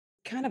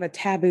kind of a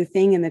taboo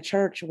thing in the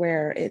church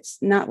where it's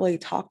not really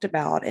talked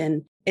about.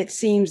 And it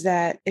seems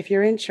that if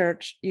you're in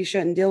church, you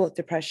shouldn't deal with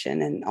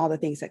depression and all the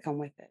things that come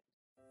with it.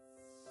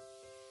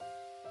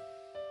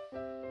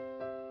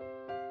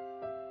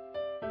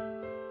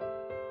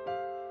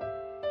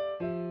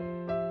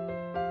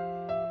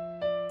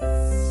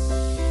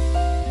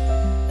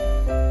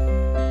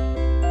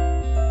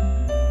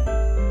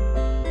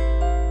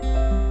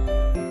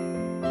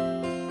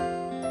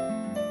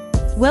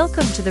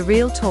 Welcome to the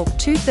Real Talk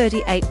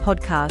 238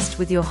 podcast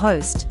with your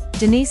host,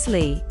 Denise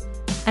Lee,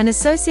 an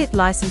Associate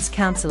Licensed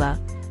Counselor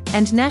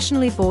and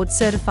Nationally Board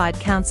Certified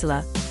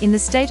Counselor in the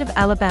state of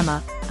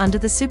Alabama under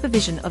the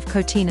supervision of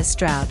Cotina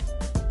Stroud.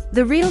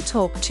 The Real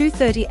Talk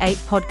 238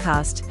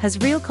 podcast has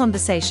real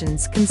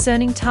conversations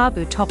concerning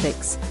taboo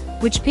topics,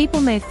 which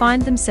people may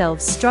find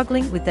themselves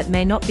struggling with that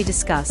may not be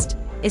discussed,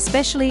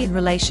 especially in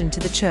relation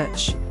to the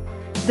church.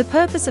 The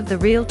purpose of the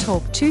Real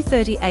Talk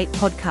 238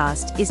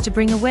 podcast is to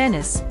bring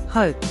awareness,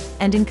 hope,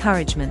 and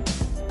encouragement.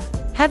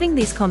 Having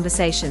these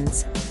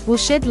conversations will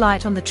shed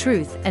light on the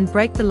truth and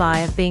break the lie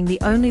of being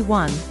the only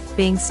one,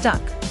 being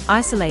stuck,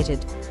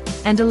 isolated,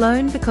 and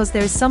alone because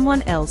there is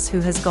someone else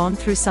who has gone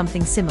through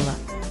something similar.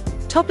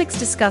 Topics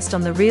discussed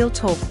on the Real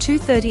Talk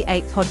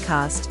 238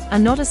 podcast are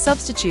not a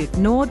substitute,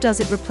 nor does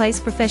it replace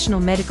professional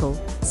medical,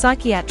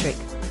 psychiatric,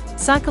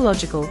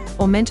 psychological,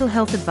 or mental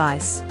health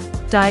advice,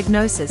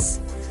 diagnosis,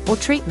 or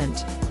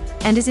treatment,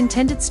 and is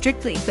intended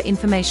strictly for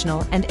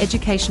informational and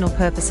educational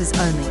purposes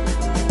only.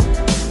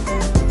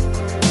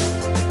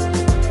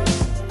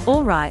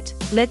 All right,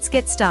 let's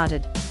get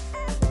started.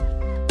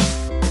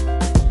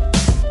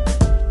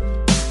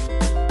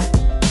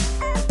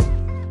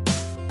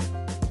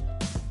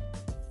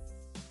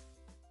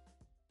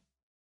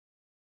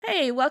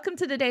 Hey, welcome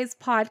to today's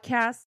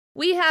podcast.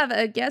 We have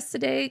a guest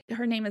today.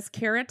 Her name is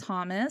Kara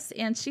Thomas,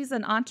 and she's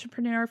an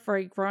entrepreneur for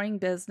a growing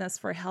business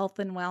for health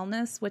and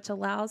wellness, which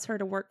allows her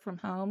to work from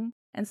home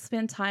and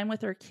spend time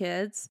with her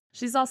kids.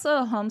 She's also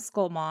a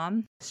homeschool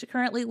mom. She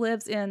currently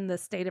lives in the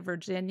state of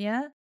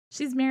Virginia.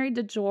 She's married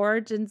to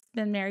George and's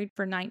been married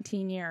for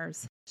 19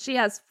 years. She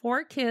has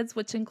 4 kids,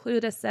 which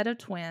include a set of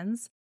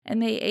twins,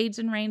 and they age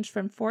and range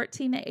from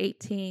 14 to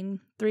 18,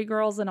 3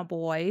 girls and a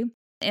boy.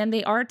 And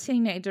they are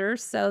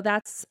teenagers, so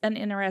that's an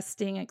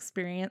interesting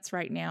experience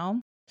right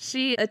now.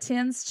 She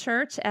attends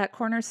church at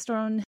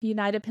Cornerstone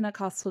United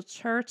Pentecostal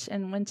Church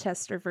in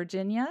Winchester,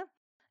 Virginia,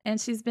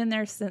 and she's been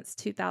there since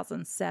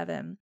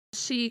 2007.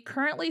 She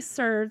currently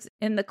serves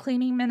in the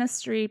cleaning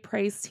ministry,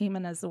 praise team,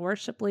 and as a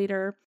worship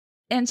leader.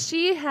 And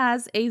she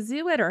has a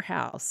zoo at her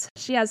house.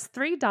 She has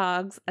 3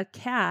 dogs, a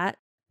cat,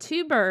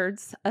 2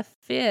 birds, a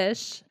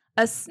fish,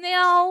 a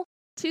snail,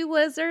 2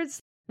 lizards,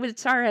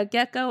 which are a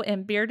gecko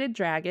and bearded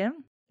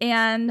dragon,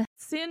 and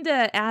soon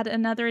to add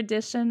another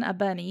addition, a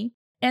bunny.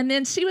 And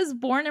then she was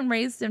born and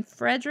raised in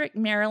Frederick,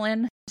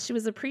 Maryland. She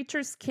was a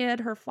preacher's kid.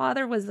 Her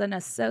father was an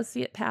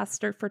associate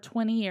pastor for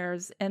 20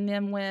 years. And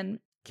then when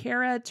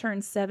Kara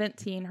turned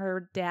 17,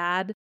 her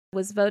dad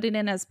was voted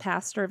in as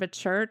pastor of a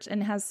church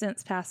and has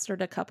since pastored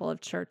a couple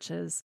of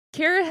churches.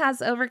 Kara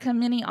has overcome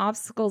many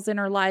obstacles in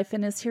her life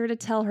and is here to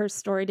tell her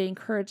story to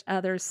encourage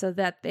others so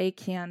that they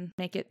can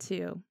make it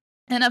too.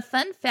 And a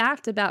fun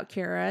fact about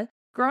Kara,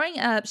 growing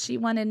up, she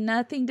wanted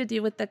nothing to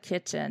do with the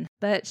kitchen,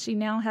 but she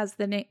now has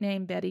the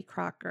nickname Betty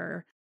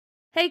Crocker.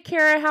 Hey,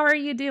 Kara, how are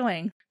you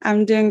doing?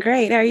 I'm doing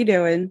great. How are you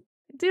doing?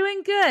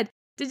 Doing good.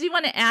 Did you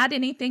want to add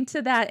anything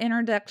to that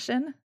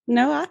introduction?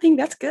 No, I think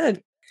that's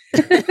good.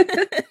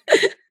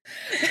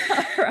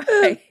 All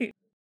right.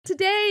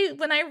 Today,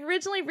 when I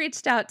originally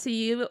reached out to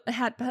you,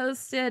 had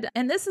posted,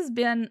 and this has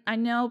been, I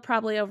know,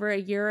 probably over a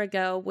year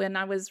ago when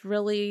I was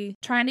really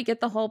trying to get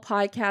the whole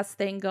podcast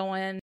thing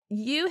going.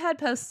 You had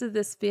posted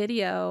this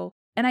video,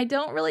 and I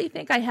don't really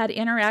think I had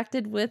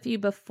interacted with you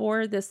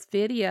before this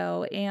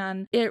video,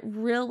 and it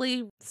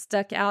really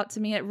stuck out to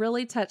me. It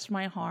really touched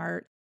my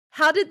heart.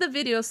 How did the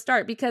video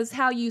start? Because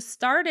how you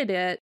started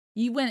it,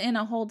 you went in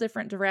a whole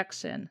different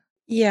direction.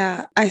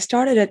 Yeah, I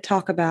started to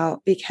talk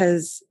about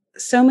because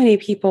so many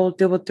people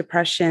deal with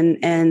depression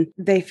and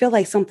they feel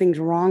like something's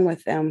wrong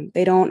with them.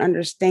 They don't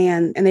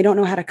understand and they don't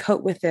know how to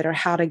cope with it or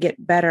how to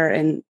get better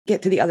and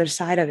get to the other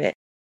side of it.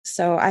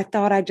 So I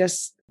thought I'd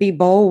just be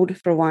bold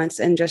for once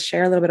and just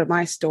share a little bit of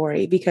my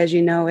story because,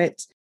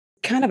 it's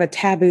kind of a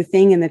taboo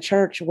thing in the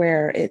church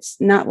where it's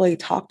not really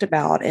talked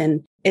about.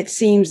 And it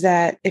seems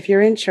that if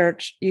you're in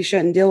church, you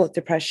shouldn't deal with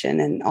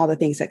depression and all the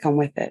things that come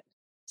with it.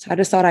 So I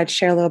just thought I'd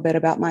share a little bit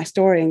about my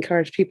story,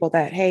 encourage people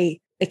that, hey,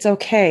 it's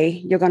okay.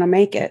 You're going to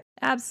make it.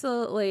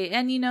 Absolutely.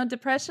 And,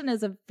 depression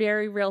is a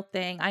very real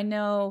thing. I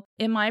know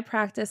in my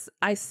practice,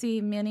 I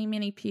see many,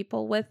 many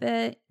people with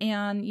it.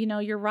 And,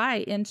 you're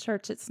right. In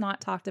church, it's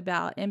not talked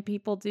about. And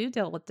people do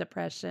deal with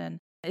depression.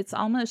 It's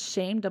almost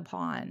shamed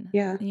upon.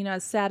 Yeah.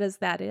 As sad as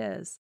that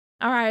is.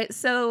 All right.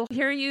 So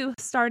here you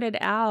started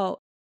out.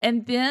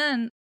 And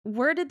then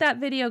where did that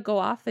video go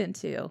off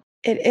into?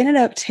 it ended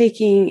up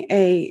taking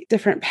a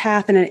different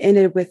path, and it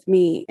ended with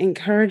me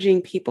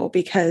encouraging people,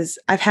 because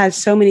I've had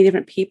so many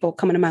different people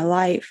come into my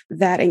life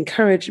that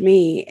encouraged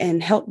me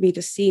and helped me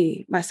to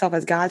see myself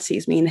as God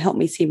sees me and helped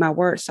me see my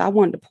worth. So I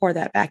wanted to pour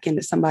that back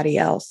into somebody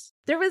else.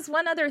 There was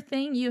one other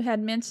thing you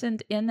had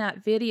mentioned in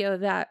that video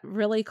that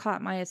really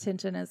caught my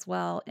attention as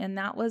well, and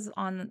that was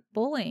on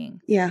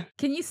bullying. Yeah.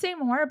 Can you say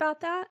more about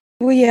that?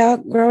 Well, yeah,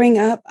 growing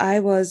up, I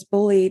was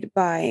bullied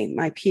by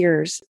my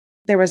peers.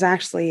 There was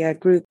actually a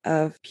group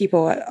of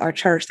people at our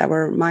church that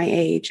were my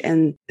age,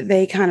 and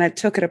they kind of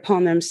took it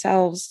upon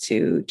themselves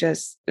to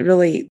just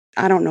really,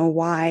 I don't know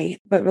why,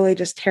 but really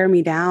just tear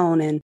me down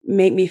and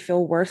make me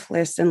feel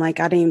worthless and like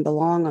I didn't even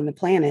belong on the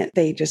planet.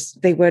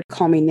 They would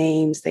call me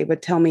names. They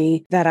would tell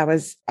me that I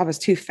was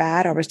too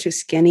fat, or I was too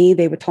skinny.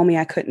 They would tell me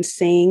I couldn't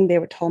sing. They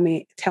would tell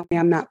me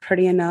I'm not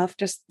pretty enough.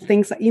 Just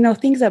things,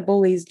 things that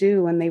bullies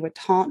do. And they would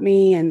taunt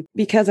me. And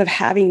because of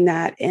having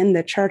that in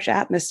the church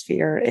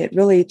atmosphere, it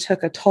really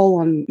took a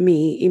toll on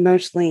me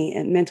emotionally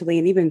and mentally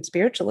and even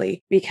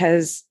spiritually,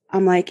 because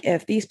I'm like,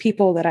 if these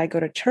people that I go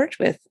to church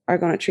with are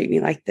going to treat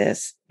me like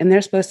this and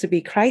they're supposed to be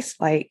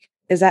Christ-like,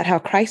 is that how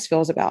Christ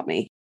feels about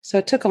me? So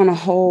it took on a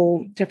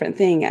whole different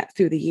thing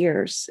through the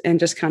years and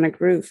just kind of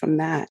grew from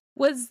that.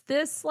 Was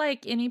this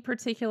like any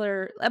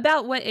particular,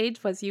 about what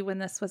age was you when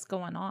this was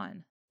going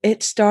on?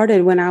 It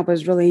started when I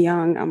was really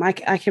young.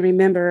 I can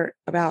remember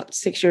about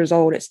 6 years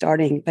old it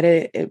starting, but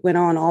it went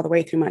on all the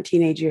way through my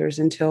teenage years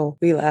until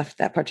we left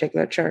that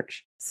particular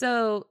church.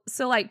 So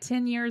like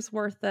 10 years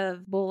worth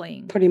of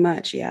bullying. Pretty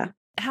much, yeah.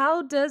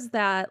 How does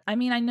that, I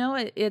mean, I know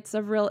it's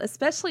a real,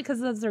 especially because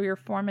those are your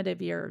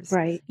formative years.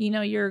 Right.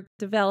 You're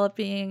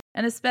developing,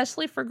 and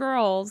especially for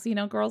girls,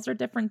 girls are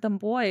different than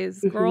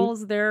boys. Mm-hmm.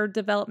 Girls, their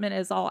development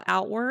is all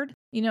outward.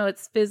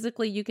 It's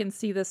physically, you can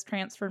see this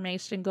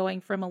transformation going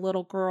from a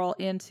little girl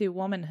into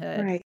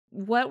womanhood. Right.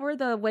 What were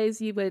the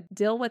ways you would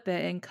deal with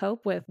it and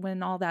cope with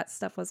when all that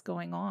stuff was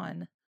going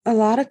on? A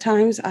lot of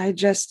times I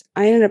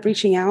ended up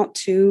reaching out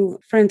to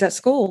friends at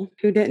school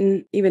who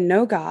didn't even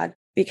know God,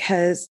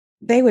 because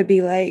they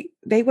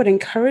would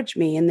encourage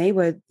me, and they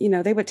would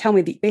tell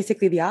me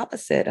basically the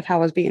opposite of how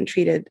I was being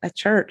treated at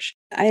church.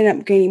 I ended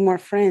up gaining more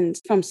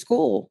friends from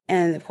school.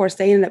 And of course,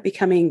 they ended up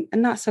becoming a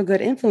not so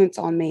good influence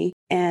on me.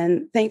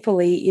 And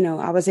thankfully,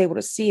 I was able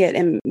to see it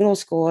in middle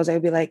school, as I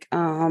would be like,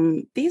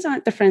 these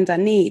aren't the friends I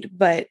need.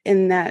 But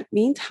in that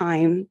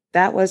meantime,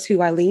 that was who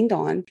I leaned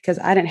on, because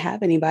I didn't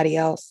have anybody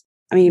else.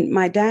 I mean,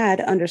 my dad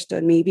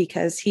understood me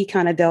because he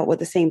kind of dealt with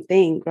the same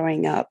thing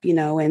growing up,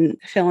 and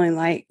feeling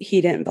like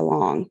he didn't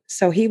belong.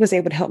 So he was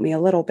able to help me a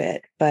little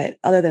bit. But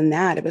other than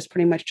that, it was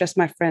pretty much just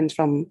my friends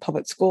from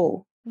public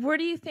school. Where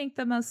do you think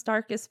the most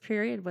darkest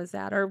period was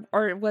at?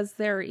 Or was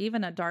there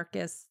even a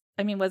darkest?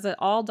 I mean, was it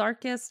all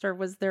darkest, or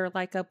was there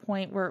like a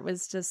point where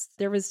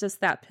there was just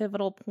that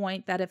pivotal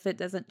point that if it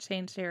doesn't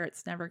change here,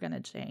 it's never going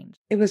to change?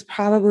 It was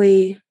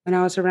probably when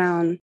I was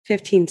around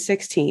 15,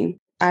 16.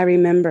 I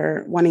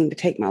remember wanting to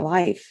take my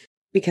life,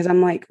 because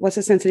I'm like, what's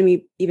the sense of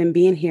me even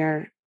being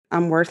here?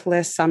 I'm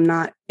worthless. I'm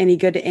not any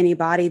good to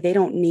anybody. They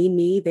don't need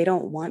me. They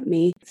don't want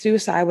me.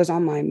 Suicide was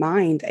on my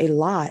mind a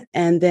lot.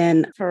 And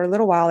then for a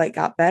little while, it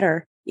got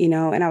better,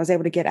 and I was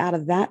able to get out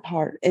of that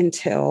part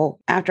until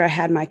after I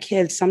had my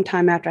kids.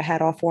 Sometime after I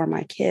had all four of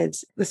my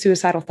kids, the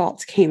suicidal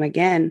thoughts came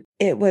again.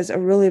 It was a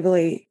really,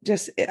 really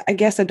I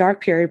guess a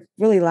dark period,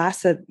 really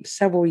lasted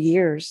several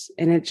years.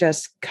 And it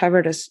just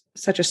covered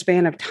such a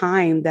span of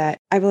time that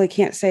I really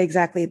can't say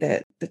exactly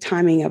the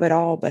timing of it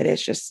all. But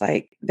it's just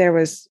like, there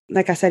was,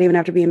 like I said, even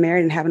after being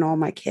married and having all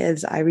my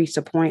kids, I reached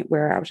a point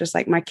where I was just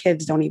like, my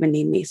kids don't even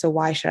need me. So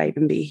why should I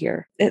even be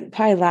here? It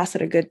probably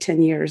lasted a good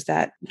 10 years,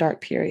 that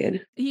dark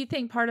period. You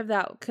think part of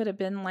that could have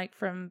been like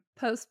from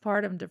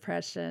postpartum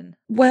depression?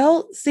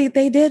 Well, see,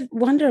 they did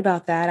wonder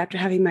about that after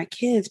having my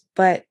kids,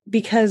 but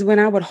because when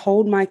I would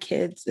hold my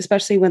kids,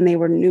 especially when they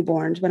were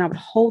newborns, when I would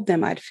hold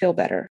them, I'd feel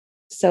better.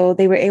 So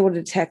they were able to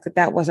detect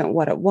that wasn't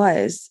what it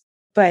was.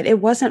 But it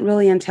wasn't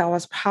really until I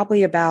was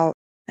probably about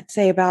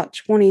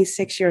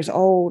 26 years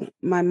old,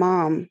 my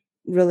mom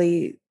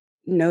really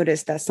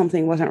noticed that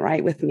something wasn't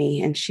right with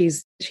me. And she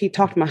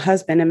talked to my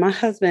husband, and my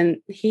husband,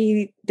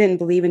 he didn't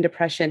believe in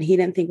depression. He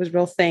didn't think it was a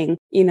real thing.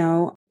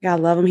 God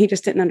love him. He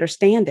just didn't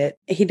understand it.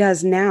 He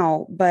does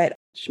now, but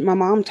my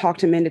mom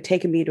talked him into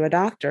taking me to a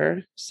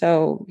doctor.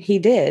 So he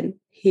did.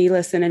 He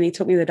listened and he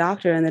took me to the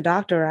doctor, and the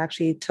doctor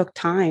actually took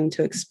time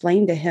to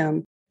explain to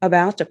him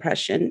about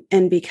depression.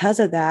 And because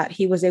of that,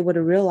 he was able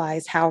to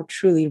realize how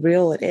truly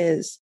real it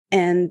is.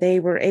 And they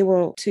were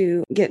able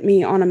to get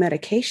me on a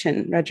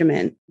medication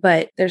regimen.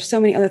 But there's so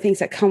many other things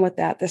that come with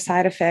that, the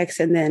side effects.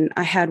 And then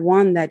I had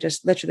one that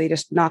just literally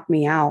just knocked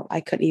me out.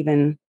 I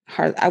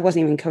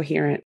wasn't even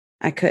coherent.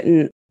 I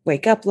couldn't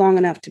wake up long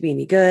enough to be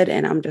any good.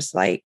 And I'm just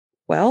like,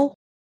 well,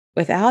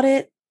 without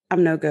it,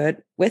 I'm no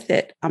good. With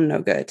it, I'm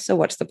no good. So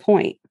what's the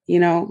point,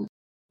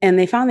 And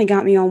they finally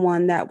got me on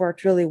one that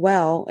worked really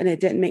well, and it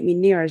didn't make me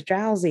near as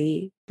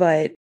drowsy,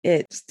 but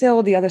it's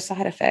still the other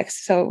side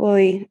effects. So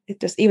really, it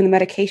just, even the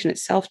medication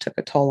itself took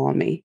a toll on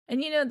me.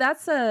 And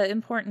that's an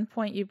important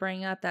point you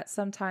bring up, that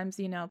sometimes,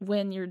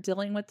 when you're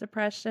dealing with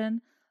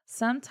depression,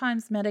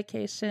 sometimes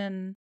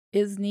medication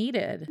is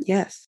needed.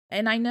 Yes.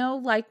 And I know,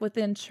 like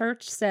within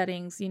church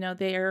settings,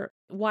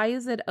 why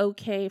is it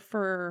okay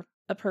for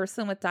a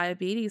person with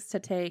diabetes to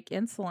take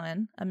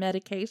insulin, a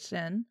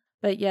medication,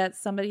 but yet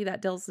somebody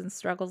that deals and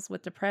struggles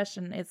with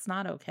depression, it's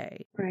not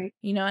okay. Right.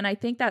 And I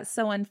think that's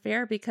so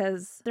unfair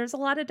because there's a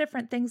lot of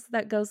different things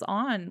that goes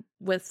on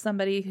with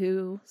somebody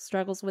who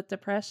struggles with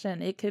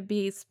depression. It could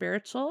be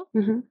spiritual.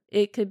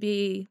 It could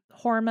be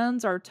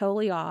hormones are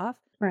totally off.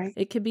 Right.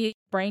 It could be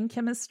brain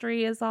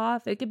chemistry is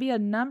off. It could be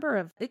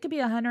it could be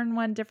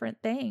 101 different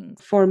things.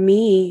 For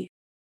me,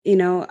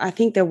 I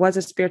think there was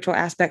a spiritual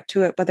aspect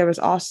to it, but there was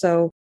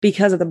also,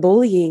 because of the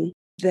bullying,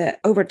 that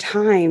over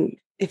time,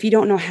 if you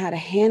don't know how to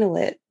handle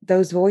it,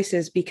 those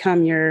voices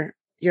become your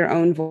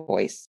own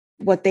voice.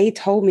 What they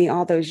told me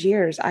all those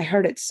years, I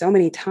heard it so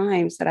many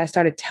times that I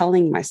started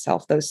telling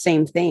myself those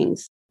same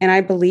things. And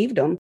I believed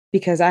them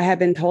because I had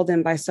been told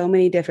them by so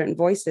many different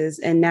voices.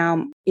 And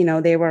now,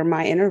 they were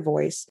my inner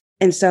voice.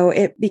 And so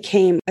it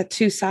became a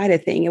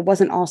two-sided thing. It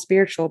wasn't all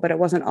spiritual, but it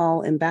wasn't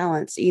all in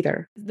balance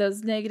either.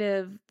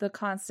 The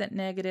constant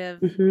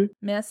negative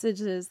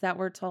messages that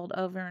we're told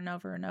over and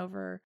over and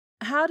over.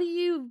 How do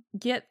you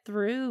get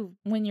through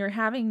when you're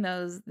having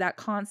that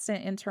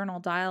constant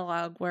internal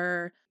dialogue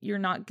where you're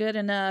not good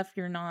enough,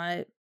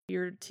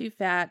 you're too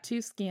fat,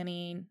 too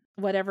skinny,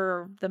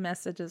 whatever the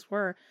messages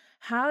were?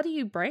 How do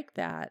you break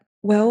that?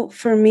 Well,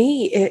 for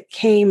me, it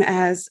came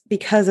as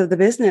because of the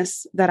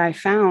business that I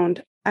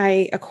found.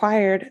 I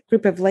acquired a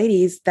group of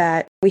ladies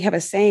that we have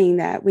a saying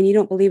that when you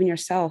don't believe in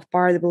yourself,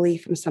 borrow the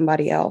belief from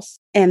somebody else.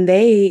 And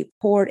they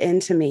poured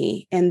into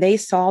me and they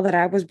saw that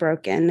I was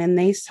broken and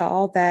they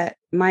saw that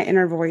my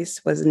inner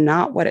voice was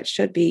not what it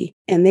should be.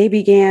 And they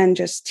began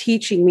just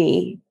teaching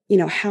me,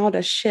 how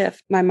to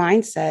shift my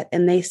mindset.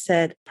 And they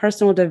said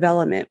personal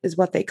development is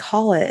what they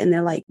call it. And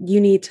they're like,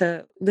 you need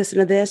to listen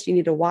to this, you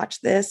need to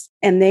watch this.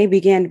 And they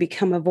began to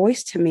become a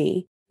voice to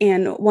me.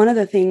 And one of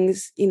the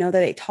things, that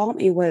they taught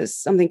me was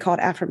something called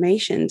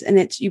affirmations. And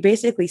it's, you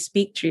basically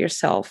speak to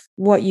yourself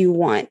what you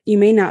want. You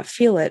may not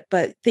feel it,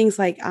 but things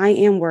like, I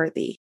am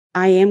worthy.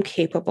 I am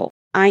capable.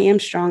 I am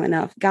strong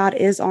enough. God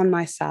is on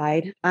my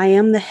side. I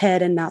am the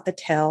head and not the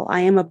tail. I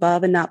am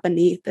above and not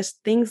beneath. There's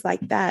things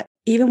like that.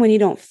 Even when you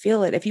don't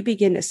feel it, if you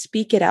begin to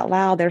speak it out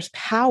loud, there's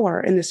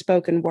power in the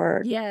spoken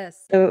word. Yes.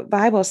 The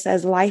Bible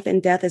says life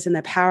and death is in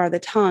the power of the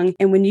tongue.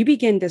 And when you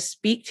begin to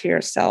speak to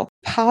yourself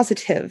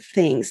positive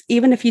things,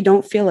 even if you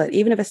don't feel it,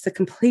 even if it's the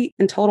complete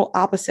and total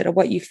opposite of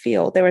what you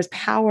feel, there is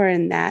power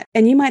in that.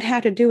 And you might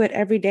have to do it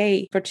every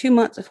day for 2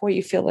 months before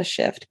you feel a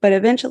shift. But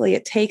eventually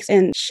it takes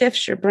and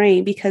shifts your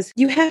brain because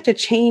you have to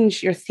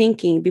change your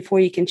thinking before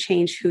you can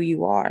change who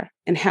you are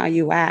and how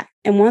you act.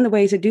 And one of the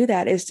ways to do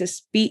that is to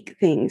speak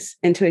things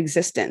into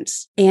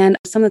existence. And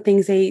some of the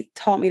things they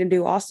taught me to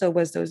do also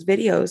was those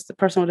videos, the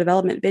personal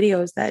development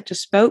videos that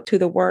just spoke to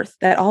the worth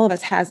that all of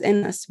us has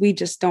in us. We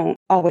just don't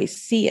always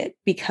see it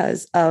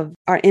because of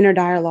our inner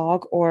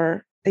dialogue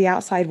or the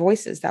outside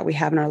voices that we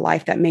have in our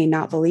life that may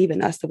not believe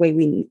in us the way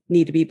we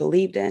need to be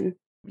believed in.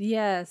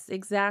 Yes,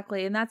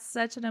 exactly. And that's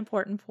such an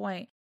important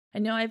point. I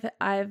know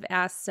I've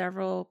asked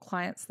several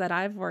clients that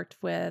I've worked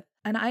with,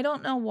 and I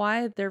don't know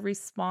why their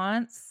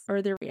response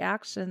or their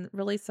reaction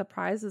really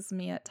surprises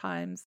me at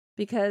times,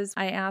 because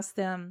I ask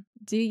them,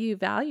 do you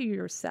value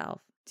yourself?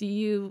 Do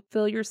you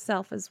feel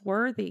yourself as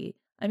worthy?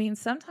 I mean,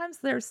 sometimes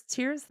there's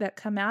tears that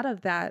come out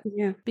of that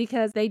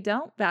because they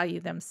don't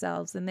value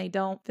themselves and they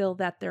don't feel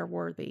that they're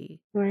worthy.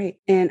 Right.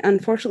 And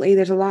unfortunately,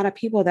 there's a lot of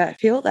people that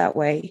feel that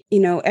way.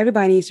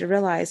 Everybody needs to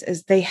realize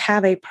is they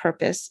have a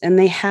purpose and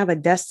they have a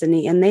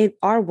destiny and they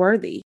are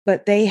worthy,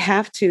 but they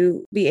have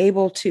to be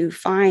able to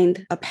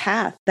find a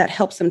path that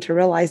helps them to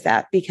realize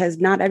that, because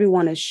not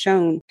everyone is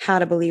shown how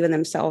to believe in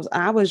themselves.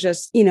 I was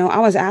just, I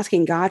was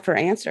asking God for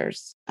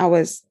answers. I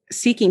was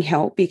seeking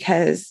help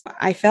because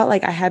I felt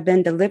like I had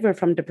been delivered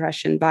from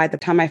depression by the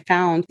time I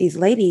found these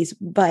ladies,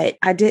 but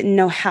I didn't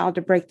know how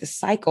to break the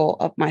cycle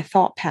of my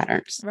thought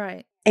patterns.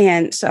 Right.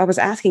 And so I was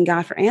asking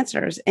God for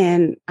answers,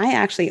 and I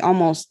actually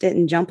almost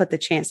didn't jump at the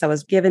chance that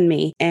was given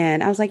me.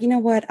 And I was like, you know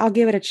what, I'll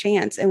give it a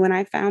chance. And when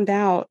I found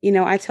out,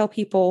 I tell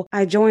people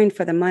I joined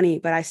for the money,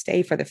 but I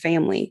stay for the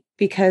family,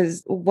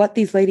 because what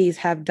these ladies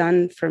have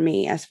done for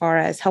me as far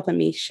as helping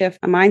me shift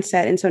my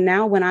mindset. And so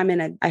now when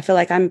I feel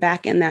like I'm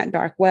back in that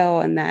dark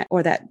well and that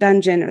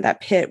dungeon or that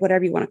pit,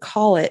 whatever you want to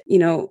call it,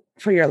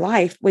 for your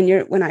life,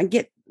 when I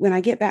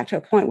get back to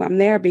a point where I'm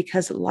there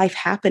because of life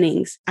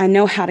happenings, I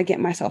know how to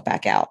get myself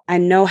back out. I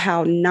know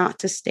how not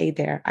to stay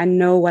there. I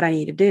know what I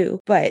need to do,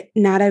 but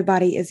not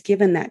everybody is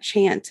given that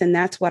chance. And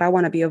that's what I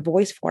want to be a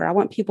voice for. I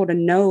want people to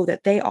know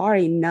that they are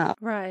enough,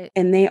 right,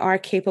 and they are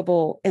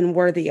capable and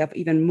worthy of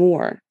even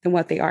more than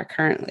what they are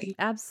currently.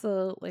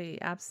 Absolutely.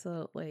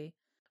 Absolutely.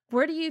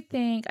 Where do you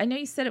think, I know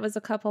you said it was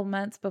a couple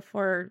months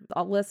before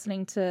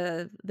listening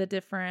to the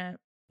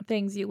different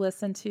things you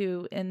listened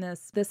to in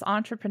this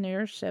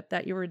entrepreneurship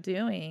that you were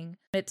doing.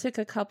 It took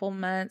a couple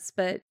months,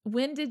 but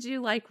when did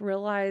you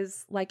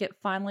realize it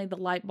finally the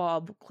light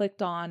bulb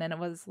clicked on and it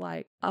was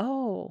like,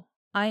 oh,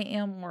 I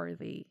am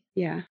worthy.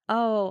 Yeah.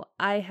 Oh,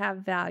 I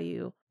have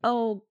value.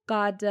 Oh,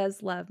 God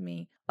does love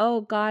me.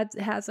 Oh, God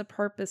has a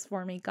purpose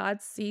for me.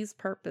 God sees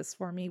purpose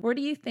for me. Where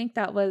do you think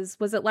that was?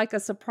 Was it like a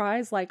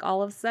surprise? Like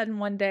all of a sudden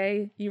one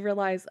day you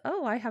realize,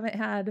 oh, I haven't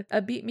had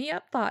a beat me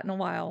up thought in a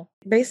while.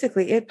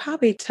 Basically, it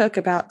probably took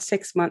about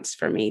 6 months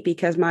for me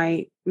because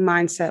my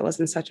mindset was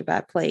in such a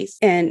bad place.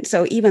 And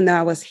so even though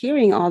I was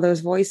hearing all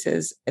those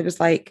voices, it was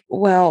like,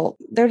 well,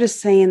 they're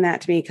just saying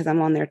that to me because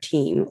I'm on their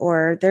team,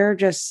 or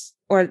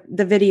or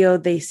the video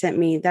they sent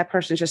me, that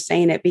person's just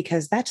saying it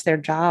because that's their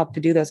job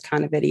to do those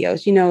kind of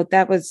videos.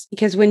 That was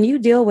because when you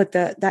deal with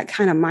that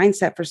kind of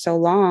mindset for so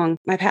long,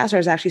 my pastor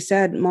has actually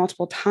said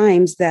multiple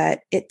times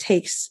that it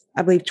takes,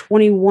 I believe,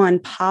 7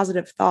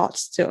 positive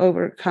thoughts to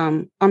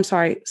overcome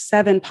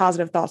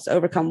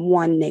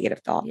one negative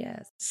thought.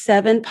 Yes.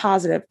 7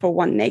 positive for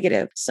 1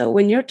 negative. So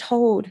when you're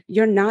told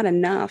you're not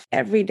enough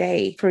every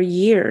day for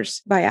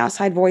years by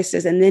outside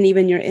voices, and then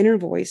even your inner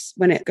voice,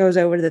 when it goes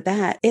over to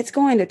that, it's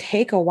going to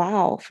take a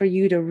while for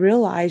you to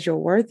realize you're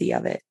worthy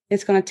of it.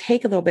 It's going to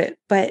take a little bit,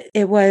 but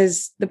it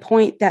was the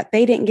point that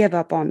they didn't give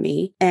up on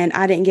me and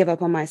I didn't give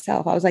up on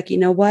myself. I was like, you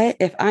know what?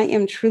 If I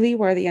am truly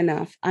worthy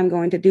enough, I'm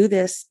going to do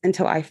this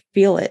until I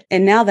feel it.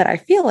 And now that I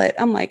feel it,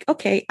 I'm like,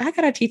 okay, I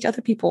got to teach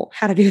other people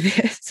how to do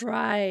this.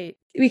 Right.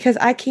 Because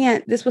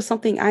this was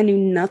something I knew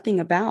nothing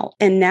about.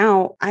 And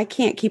now I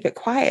can't keep it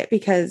quiet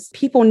because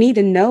people need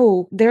to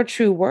know their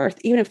true worth.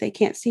 Even if they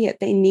can't see it,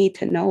 they need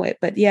to know it.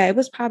 But yeah, it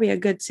was probably a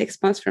good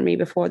 6 months for me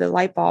before the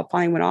light bulb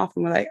finally went off.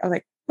 And I was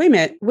like, wait a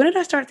minute, when did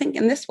I start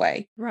thinking this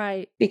way?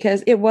 Right.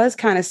 Because it was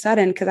kind of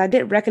sudden because I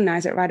didn't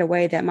recognize it right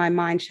away that my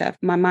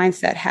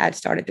mindset had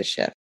started to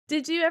shift.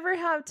 Did you ever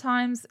have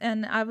times,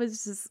 and I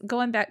was just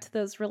going back to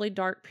those really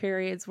dark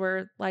periods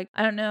where I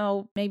don't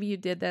know, maybe you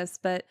did this,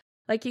 but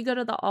you go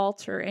to the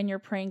altar and you're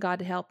praying, God,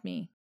 to help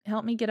me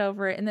get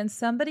over it. And then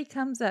somebody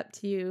comes up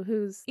to you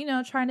who's,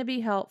 trying to be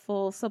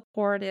helpful,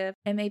 supportive,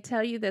 and they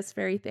tell you this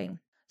very thing,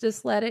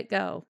 just let it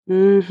go.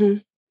 Mm-hmm.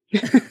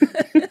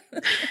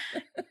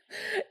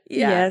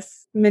 Yeah.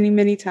 Yes, many,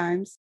 many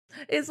times.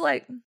 It's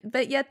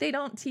but yet they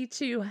don't teach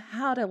you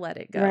how to let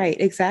it go. Right,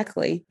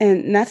 exactly.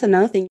 And that's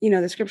another thing,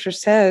 the scripture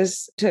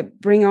says to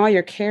bring all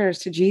your cares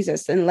to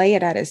Jesus and lay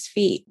it at his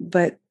feet.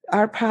 But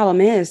our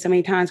problem is so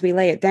many times we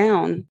lay it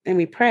down and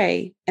we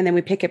pray and then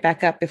we pick it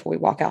back up before we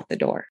walk out the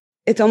door.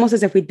 It's almost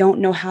as if we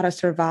don't know how to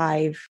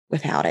survive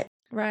without it.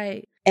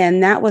 Right.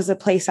 And that was the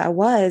place I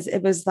was.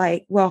 It was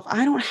like, well, if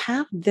I don't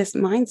have this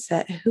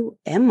mindset, who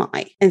am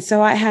I? And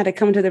so I had to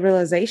come to the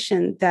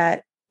realization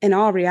that in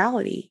all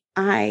reality,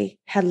 I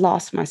had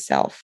lost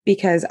myself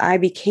because I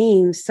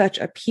became such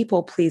a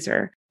people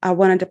pleaser. I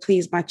wanted to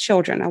please my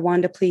children. I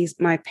wanted to please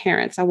my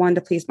parents. I wanted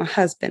to please my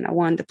husband. I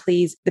wanted to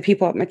please the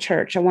people at my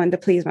church. I wanted to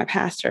please my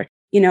pastor.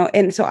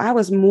 And so I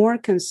was more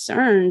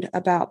concerned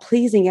about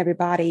pleasing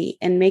everybody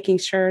and making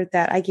sure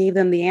that I gave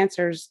them the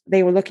answers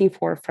they were looking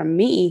for from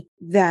me,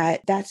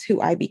 that's who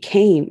I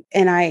became.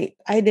 And I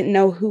didn't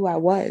know who I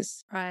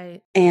was.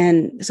 Right.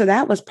 And so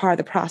that was part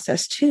of the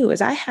process too, is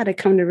I had to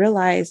come to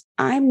realize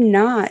I'm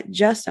not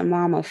just a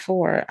mom of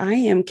 4. I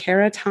am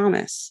Kara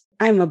Thomas.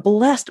 I'm a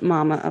blessed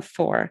mama of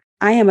 4.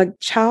 I am a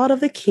child of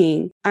the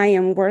King. I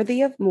am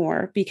worthy of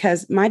more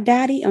because my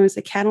daddy owns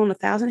the cattle on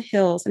 1,000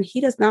 hills and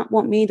he does not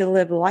want me to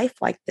live life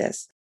like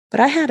this. But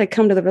I had to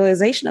come to the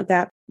realization of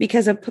that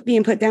because of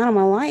being put down in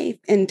my life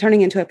and turning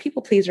into a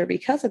people pleaser.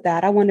 Because of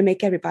that, I wanted to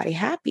make everybody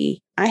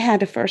happy. I had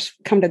to first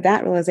come to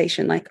that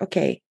realization,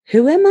 okay,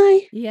 who am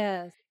I?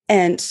 Yes.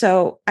 And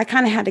so I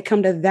kind of had to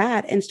come to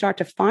that and start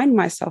to find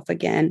myself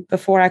again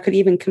before I could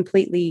even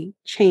completely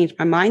change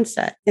my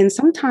mindset. And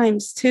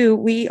sometimes too,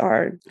 we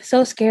are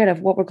so scared of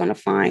what we're going to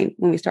find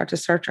when we start to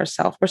search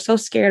ourselves. We're so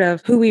scared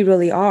of who we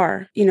really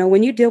are.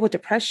 When you deal with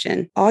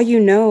depression, all you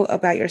know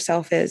about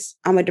yourself is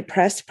I'm a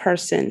depressed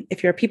person.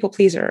 If you're a people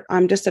pleaser,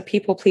 I'm just a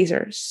people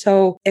pleaser.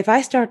 So if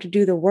I start to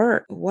do the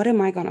work, what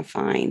am I going to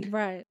find?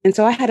 Right. And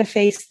so I had to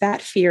face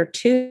that fear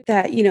too,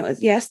 that,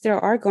 yes, there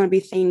are going to be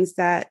things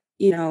that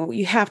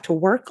you have to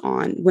work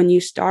on when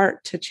you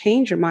start to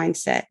change your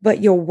mindset,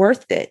 but you're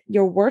worth it.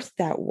 You're worth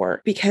that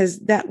work because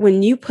that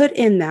when you put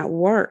in that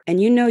work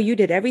and you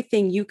did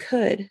everything you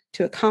could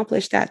to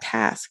accomplish that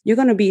task, you're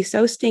going to be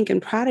so stinking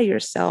proud of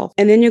yourself.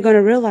 And then you're going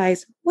to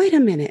realize, wait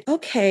a minute.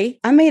 Okay,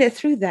 I made it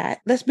through that.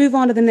 Let's move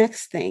on to the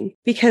next thing.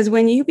 Because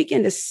when you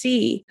begin to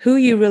see who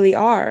you really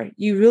are,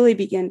 you really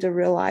begin to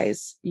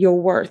realize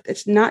your worth.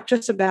 It's not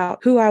just about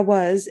who I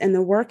was and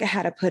the work I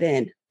had to put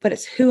in, but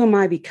it's who am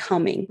I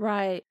becoming?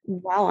 Right.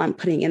 While I'm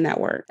putting in that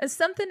work.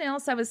 Something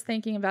else I was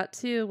thinking about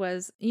too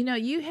was,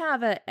 you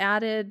have an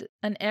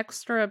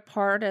extra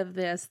part of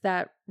this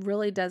that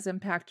really does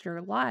impact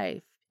your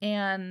life.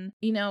 And,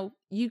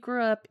 you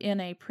grew up in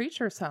a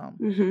preacher's home.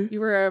 Mm-hmm. You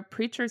were a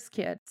preacher's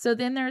kid. So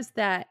then there's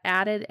that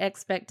added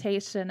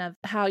expectation of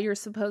how you're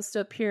supposed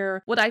to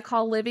appear, what I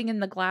call living in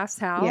the glass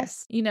house.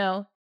 Yes.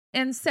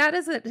 And sad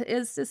as it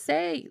is to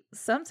say,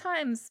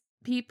 sometimes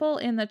people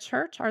in the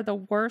church are the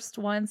worst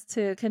ones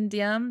to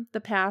condemn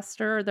the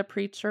pastor or the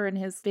preacher and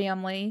his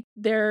family.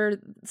 They're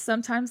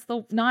sometimes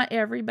not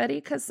everybody,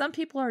 because some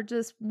people are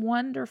just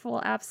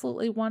wonderful,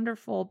 absolutely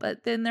wonderful.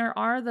 But then there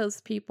are those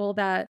people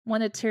that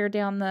want to tear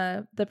down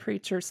the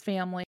preacher's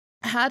family.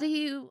 How do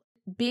you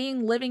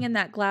living in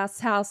that glass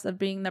house of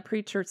being the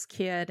preacher's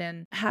kid,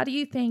 and do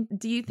you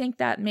think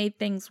that made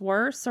things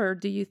worse, or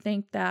do you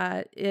think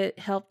that it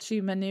helped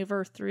you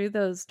maneuver through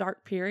those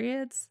dark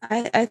periods?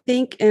 I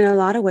think in a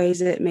lot of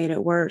ways it made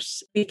it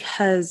worse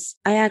because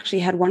I actually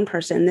had one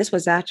person, this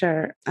was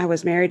after I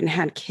was married and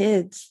had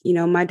kids.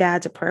 My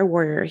dad's a prayer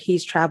warrior.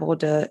 He's traveled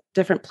to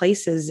different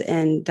places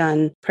and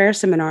done prayer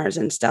seminars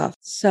and stuff.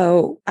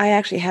 So I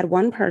actually had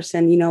one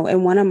person,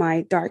 in one of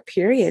my dark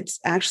periods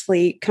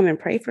actually come and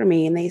pray for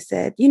me. And they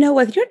said,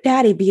 with your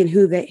daddy being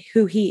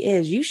who he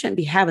is, you shouldn't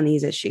be having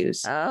these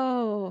issues.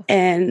 Oh.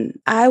 And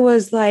I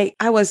was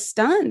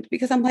stunned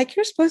because I'm like,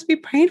 you're supposed to be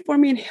praying for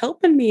me and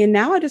helping me. And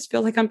now I just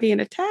feel like I'm being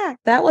attacked.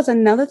 That was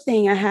another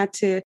thing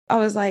I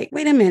was like,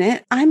 wait a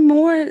minute, I'm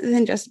more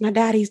than just my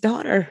daddy's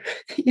daughter.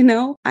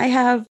 I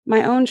have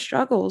my own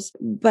struggles.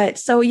 But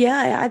so,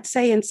 yeah, I'd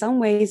say in some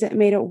ways it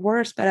made it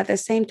worse. But at the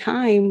same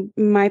time,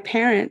 my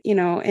parent,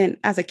 and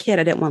as a kid,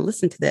 I didn't want to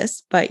listen to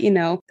this, but,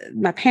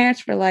 my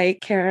parents were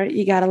like, Kara,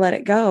 you got to let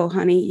it go,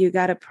 honey. You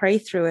got to pray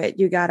through it.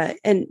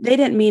 And they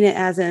didn't mean it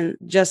as in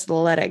just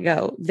let it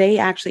go. They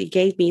actually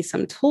gave me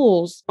some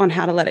tools on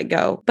how to let it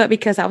go. But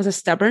because I was a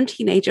stubborn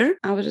teenager,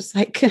 I was just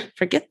like,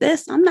 forget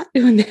this. I'm not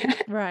doing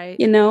that. Right.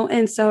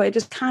 And so it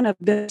just kind of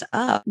built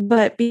up.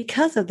 But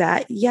because of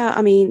that,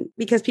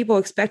 because people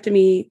expected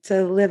me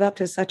to live up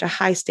to such a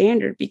high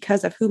standard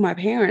because of who my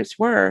parents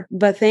were.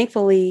 But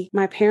thankfully,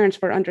 my parents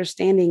were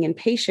understanding and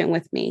patient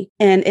with me.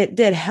 And it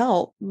did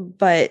help.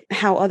 But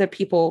how other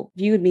people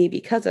viewed me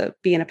because of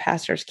being a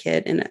pastor's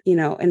kid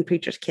and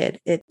preacher's kid,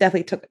 it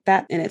definitely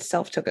that in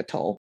itself took a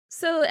toll.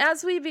 So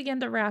as we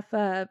begin to wrap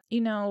up,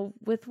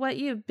 with what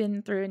you've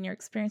been through in your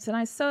experience, and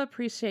I so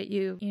appreciate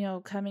you,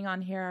 coming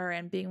on here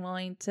and being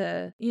willing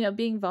to,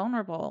 being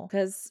vulnerable,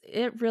 because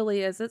it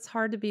really is. It's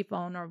hard to be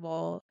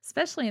vulnerable,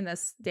 especially in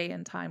this day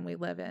and time we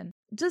live in.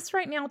 Just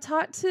right now,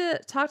 talk to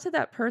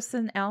that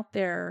person out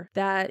there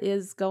that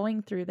is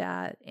going through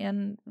that.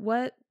 And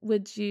what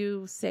would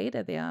you say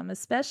to them,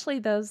 especially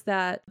those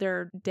that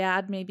their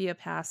dad may be a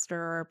pastor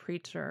or a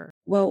preacher?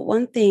 Well,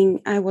 one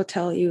thing I will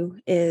tell you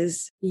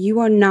is you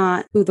are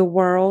not who the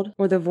world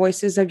or the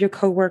voices of your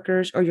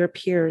coworkers or your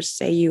peers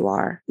say you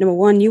are. Number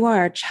one, you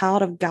are a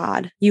child of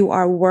God. You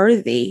are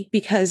worthy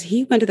because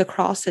he went to the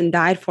cross and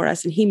died for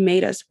us, and he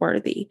made us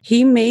worthy.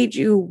 He made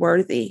you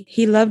worthy.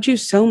 He loved you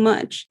so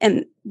much.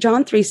 And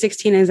John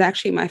 3:16 is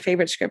actually my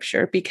favorite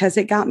scripture because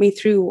it got me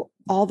through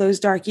all those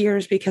dark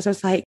years, because I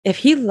was like, if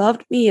he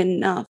loved me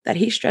enough that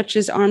he stretched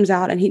his arms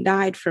out and he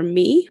died for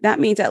me, that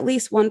means at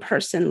least one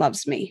person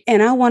loves me.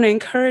 And I want to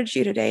encourage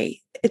you today.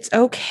 It's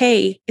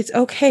okay. It's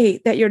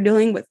okay that you're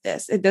dealing with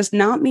this. It does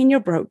not mean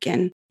you're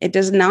broken. It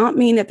does not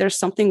mean that there's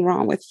something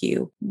wrong with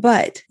you,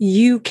 but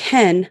you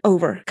can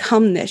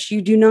overcome this.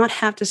 You do not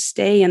have to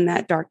stay in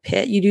that dark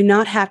pit. You do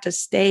not have to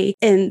stay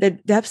in the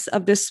depths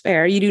of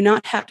despair. You do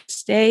not have to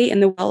stay in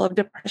the well of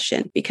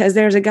depression, because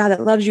there's a God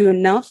that loves you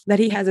enough that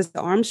he has his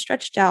arms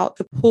stretched out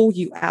to pull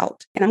you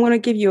out. And I'm going to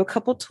give you a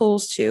couple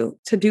tools to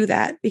do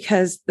that,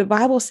 because the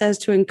Bible says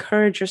to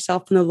encourage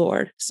yourself in the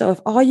Lord. So if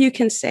all you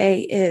can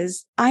say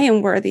is, I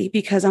am worthy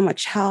because I'm a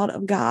child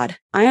of God.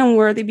 I am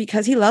worthy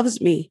because he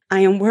loves me.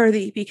 I am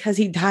worthy because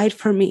he died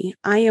for me.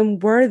 I am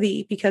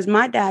worthy because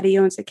my daddy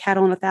owns a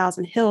cattle on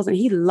 1,000 hills and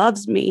he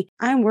loves me.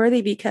 I am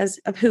worthy because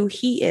of who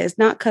he is,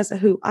 not because of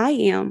who I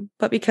am,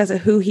 but because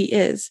of who he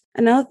is.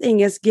 Another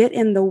thing is get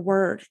in the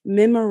word,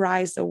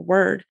 memorize the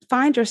word,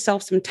 find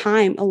yourself some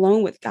time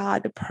alone with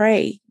God to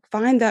pray.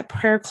 Find that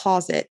prayer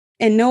closet.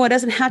 And no, it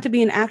doesn't have to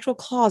be an actual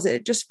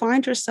closet. Just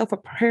find yourself a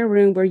prayer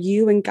room where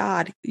you and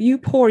God, you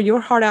pour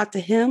your heart out to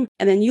him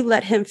and then you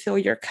let him fill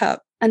your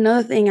cup.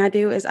 Another thing I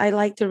do is I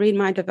like to read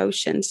my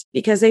devotions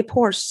because they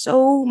pour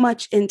so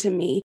much into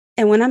me.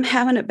 And when I'm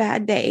having a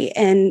bad day,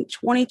 and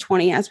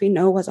 2020, as we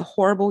know, was a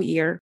horrible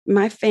year,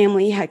 my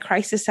family had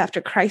crisis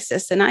after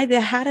crisis. And I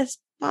had a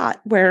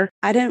spot where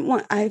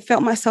I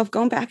felt myself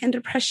going back in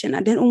depression.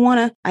 I didn't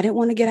want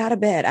to get out of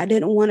bed. I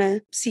didn't want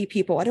to see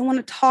people. I didn't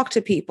want to talk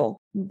to people.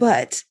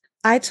 But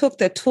I took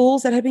the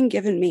tools that had been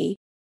given me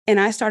and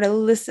I started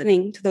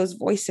listening to those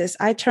voices.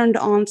 I turned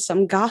on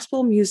some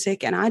gospel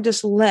music and I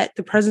just let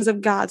the presence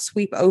of God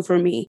sweep over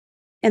me.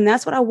 And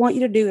that's what I want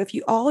you to do. If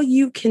all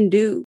you can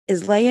do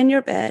is lay in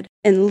your bed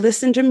and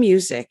listen to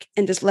music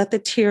and just let the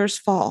tears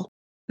fall,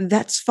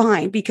 that's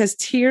fine, because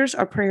tears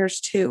are prayers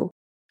too.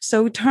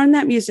 So turn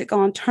that music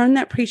on, turn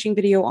that preaching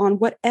video on,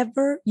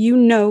 whatever you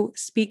know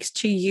speaks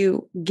to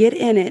you, get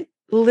in it,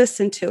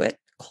 listen to it.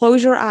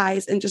 Close your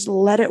eyes and just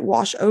let it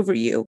wash over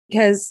you.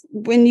 Because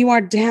when you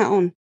are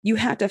down, you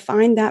have to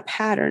find that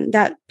pattern,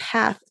 that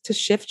path to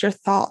shift your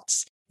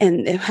thoughts.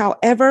 And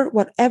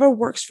whatever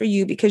works for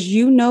you, because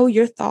you know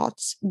your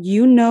thoughts,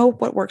 you know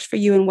what works for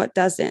you and what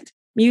doesn't.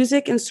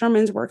 Music and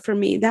sermons work for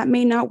me. That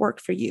may not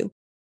work for you.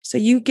 So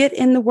you get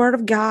in the word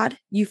of God,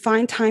 you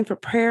find time for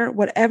prayer,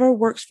 whatever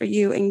works for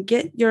you, and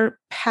get your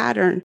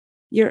pattern,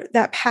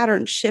 that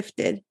pattern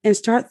shifted, and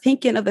start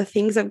thinking of the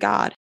things of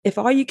God. If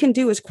all you can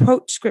do is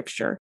quote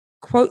scripture,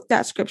 quote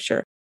that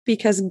scripture,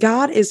 because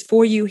God is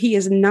for you. He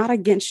is not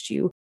against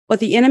you.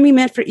 What the enemy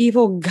meant for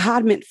evil,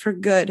 God meant for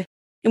good.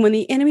 And when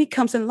the enemy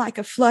comes in like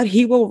a flood,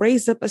 he will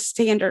raise up a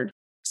standard.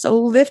 So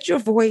lift your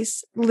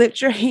voice,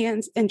 lift your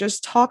hands, and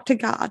just talk to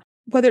God,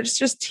 whether it's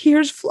just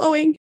tears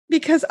flowing,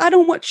 because I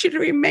don't want you to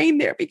remain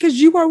there, because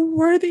you are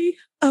worthy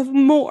of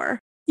more.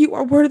 You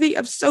are worthy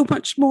of so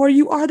much more.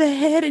 You are the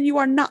head and you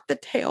are not the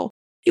tail.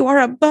 You are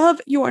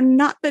above, you are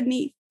not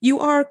beneath. You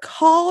are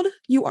called,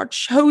 you are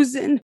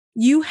chosen.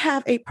 You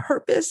have a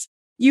purpose.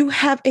 You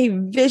have a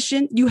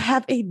vision. You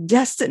have a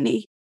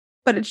destiny.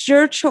 But it's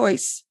your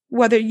choice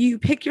whether you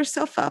pick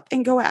yourself up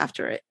and go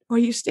after it or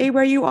you stay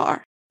where you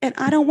are. And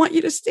I don't want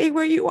you to stay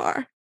where you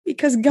are,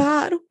 because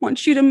God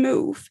wants you to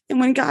move. And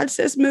when God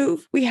says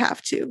move, we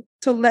have to.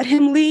 So let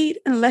him lead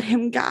and let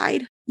him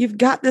guide. You've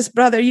got this,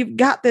 brother. You've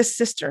got this,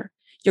 sister.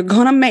 You're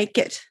going to make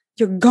it.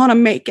 You're going to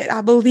make it.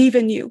 I believe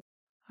in you.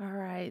 All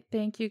right.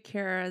 Thank you,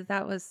 Kara.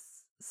 That was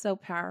so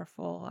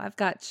powerful. I've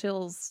got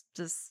chills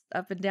just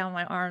up and down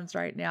my arms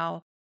right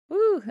now.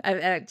 Woo!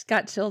 I've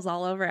got chills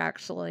all over,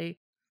 actually.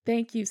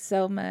 Thank you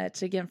so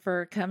much again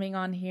for coming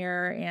on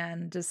here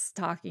and just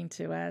talking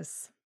to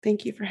us.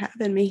 Thank you for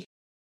having me.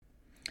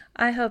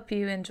 I hope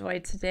you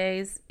enjoyed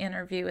today's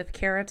interview with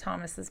Kara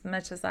Thomas as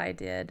much as I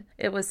did.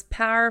 It was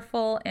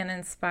powerful and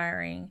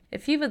inspiring.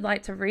 If you would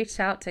like to reach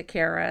out to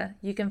Kara,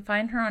 you can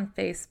find her on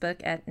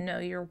Facebook at Know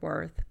Your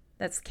Worth.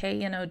 That's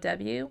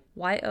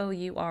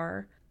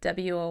KNOWYOURWORTH,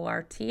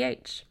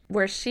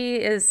 where she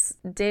is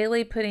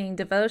daily putting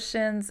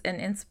devotions and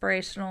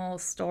inspirational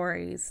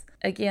stories.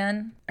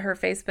 Again, her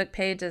Facebook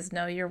page is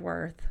Know Your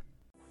Worth.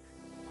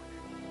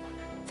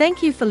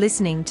 Thank you for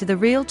listening to the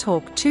Real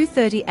Talk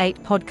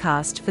 238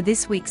 podcast for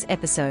this week's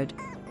episode.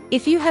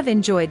 If you have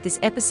enjoyed this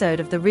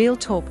episode of the Real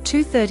Talk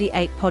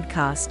 238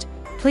 podcast,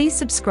 please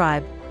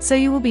subscribe so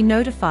you will be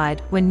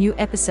notified when new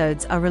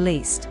episodes are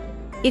released.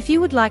 If you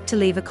would like to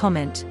leave a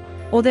comment,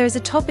 or there is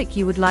a topic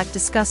you would like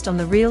discussed on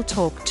the Real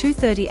Talk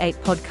 238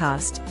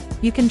 podcast,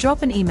 you can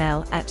drop an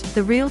email at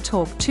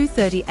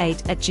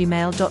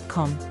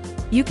therealtalk238@gmail.com.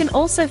 You can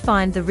also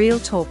find the Real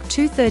Talk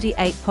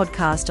 238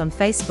 podcast on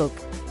Facebook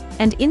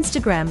and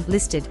Instagram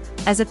listed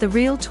as at the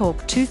Real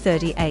Talk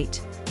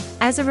 238.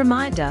 As a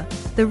reminder,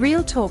 the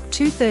Real Talk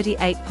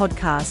 238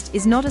 podcast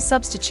is not a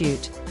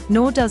substitute,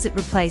 nor does it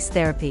replace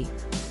therapy.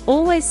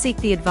 Always seek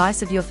the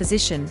advice of your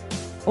physician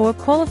or a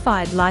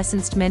qualified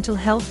licensed mental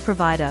health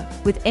provider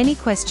with any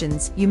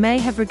questions you may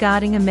have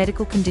regarding a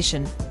medical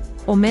condition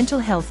or mental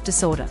health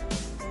disorder.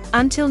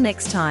 Until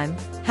next time,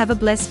 have a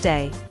blessed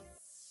day.